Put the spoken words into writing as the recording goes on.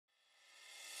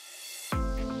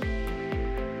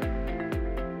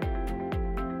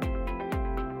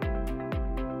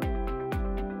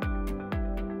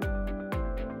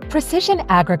Precision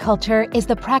agriculture is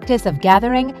the practice of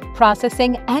gathering,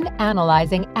 processing, and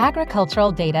analyzing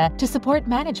agricultural data to support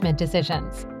management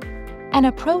decisions. An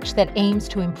approach that aims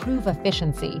to improve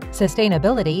efficiency,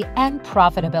 sustainability, and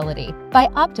profitability by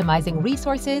optimizing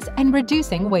resources and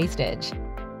reducing wastage.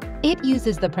 It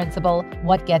uses the principle,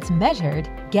 what gets measured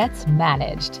gets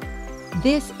managed.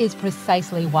 This is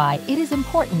precisely why it is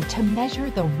important to measure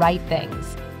the right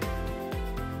things.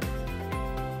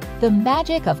 The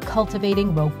magic of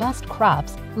cultivating robust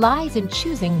crops lies in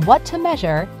choosing what to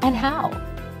measure and how.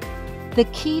 The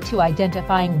key to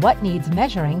identifying what needs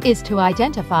measuring is to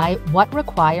identify what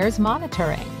requires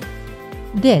monitoring.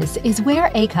 This is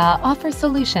where AECA offers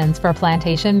solutions for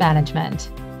plantation management.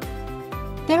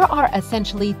 There are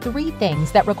essentially three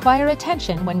things that require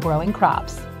attention when growing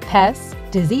crops: pests,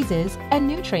 diseases, and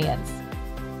nutrients.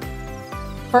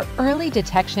 For early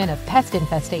detection of pest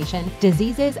infestation,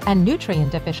 diseases, and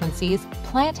nutrient deficiencies,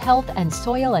 plant health and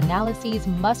soil analyses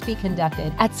must be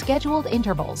conducted at scheduled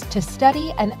intervals to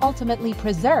study and ultimately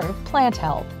preserve plant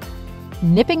health.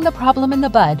 Nipping the problem in the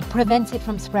bud prevents it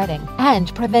from spreading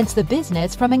and prevents the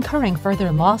business from incurring further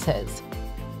losses.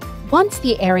 Once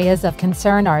the areas of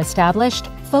concern are established,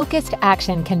 focused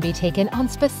action can be taken on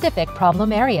specific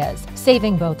problem areas,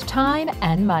 saving both time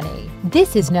and money.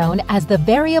 This is known as the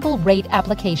variable rate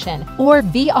application, or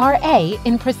VRA,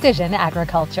 in precision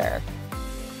agriculture.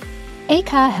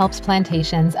 AECA helps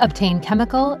plantations obtain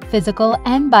chemical, physical,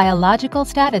 and biological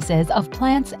statuses of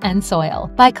plants and soil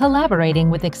by collaborating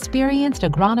with experienced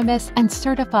agronomists and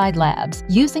certified labs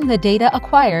using the data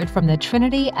acquired from the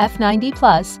Trinity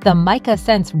F90+, the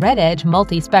MicaSense Rededge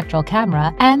multispectral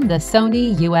camera, and the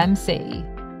Sony UMC.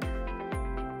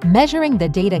 Measuring the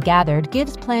data gathered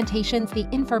gives plantations the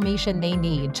information they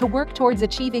need to work towards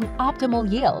achieving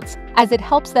optimal yields, as it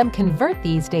helps them convert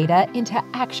these data into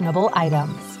actionable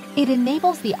items. It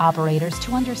enables the operators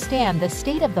to understand the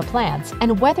state of the plants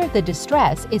and whether the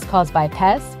distress is caused by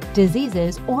pests,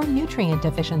 diseases, or nutrient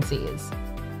deficiencies.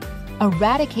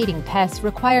 Eradicating pests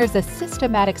requires a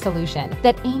systematic solution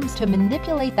that aims to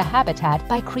manipulate the habitat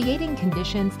by creating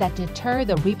conditions that deter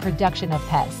the reproduction of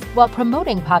pests, while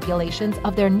promoting populations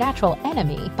of their natural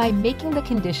enemy by making the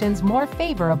conditions more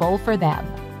favorable for them.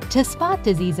 To spot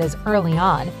diseases early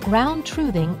on, ground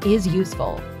truthing is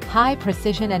useful.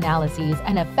 High-precision analyses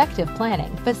and effective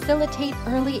planning facilitate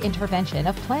early intervention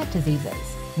of plant diseases.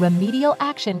 Remedial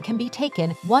action can be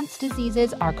taken once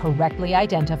diseases are correctly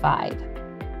identified.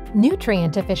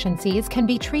 Nutrient deficiencies can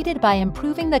be treated by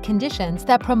improving the conditions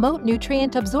that promote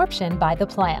nutrient absorption by the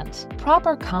plant.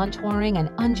 Proper contouring and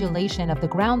undulation of the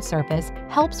ground surface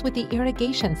helps with the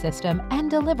irrigation system and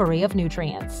delivery of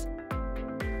nutrients.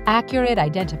 Accurate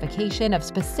identification of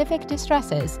specific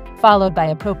distresses, followed by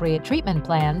appropriate treatment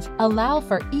plans, allow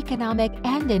for economic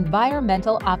and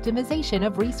environmental optimization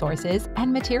of resources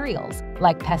and materials,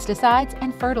 like pesticides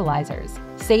and fertilizers,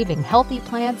 saving healthy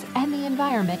plants and the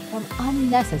environment from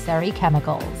unnecessary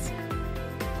chemicals.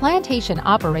 Plantation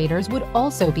operators would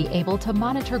also be able to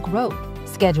monitor growth,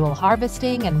 schedule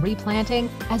harvesting and replanting,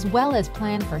 as well as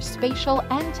plan for spatial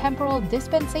and temporal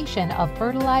dispensation of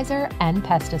fertilizer and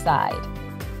pesticide.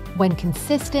 When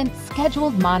consistent,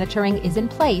 scheduled monitoring is in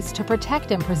place to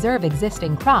protect and preserve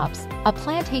existing crops, a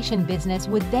plantation business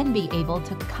would then be able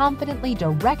to confidently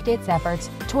direct its efforts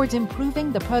towards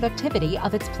improving the productivity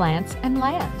of its plants and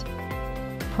land.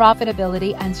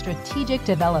 Profitability and strategic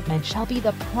development shall be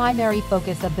the primary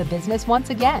focus of the business once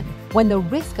again, when the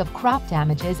risk of crop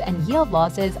damages and yield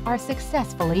losses are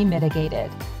successfully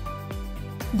mitigated.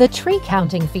 The tree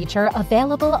counting feature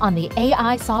available on the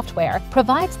AI software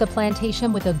provides the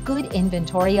plantation with a good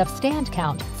inventory of stand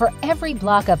count for every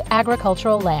block of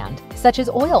agricultural land, such as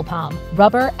oil palm,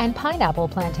 rubber, and pineapple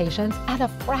plantations, at a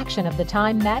fraction of the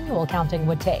time manual counting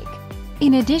would take.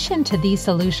 In addition to these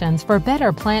solutions for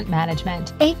better plant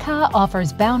management, AECA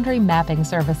offers boundary mapping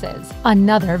services,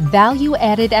 another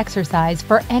value-added exercise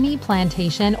for any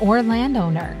plantation or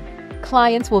landowner.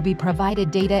 Clients will be provided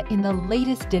data in the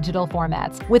latest digital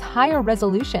formats with higher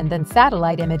resolution than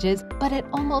satellite images, but at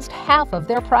almost half of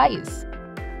their price.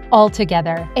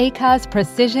 Altogether, AECA's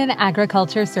precision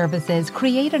agriculture services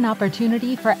create an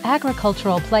opportunity for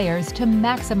agricultural players to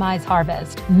maximize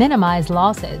harvest, minimize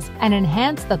losses, and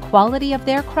enhance the quality of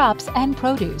their crops and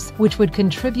produce, which would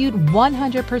contribute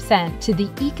 100% to the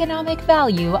economic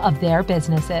value of their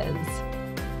businesses.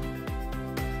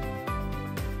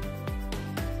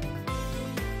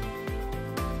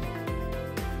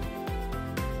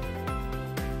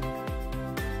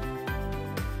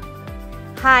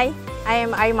 Hi, I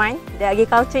am Aiman, the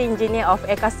Agriculture Engineer of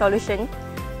AECA Solution.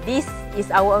 This is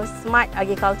our Smart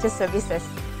Agriculture Services.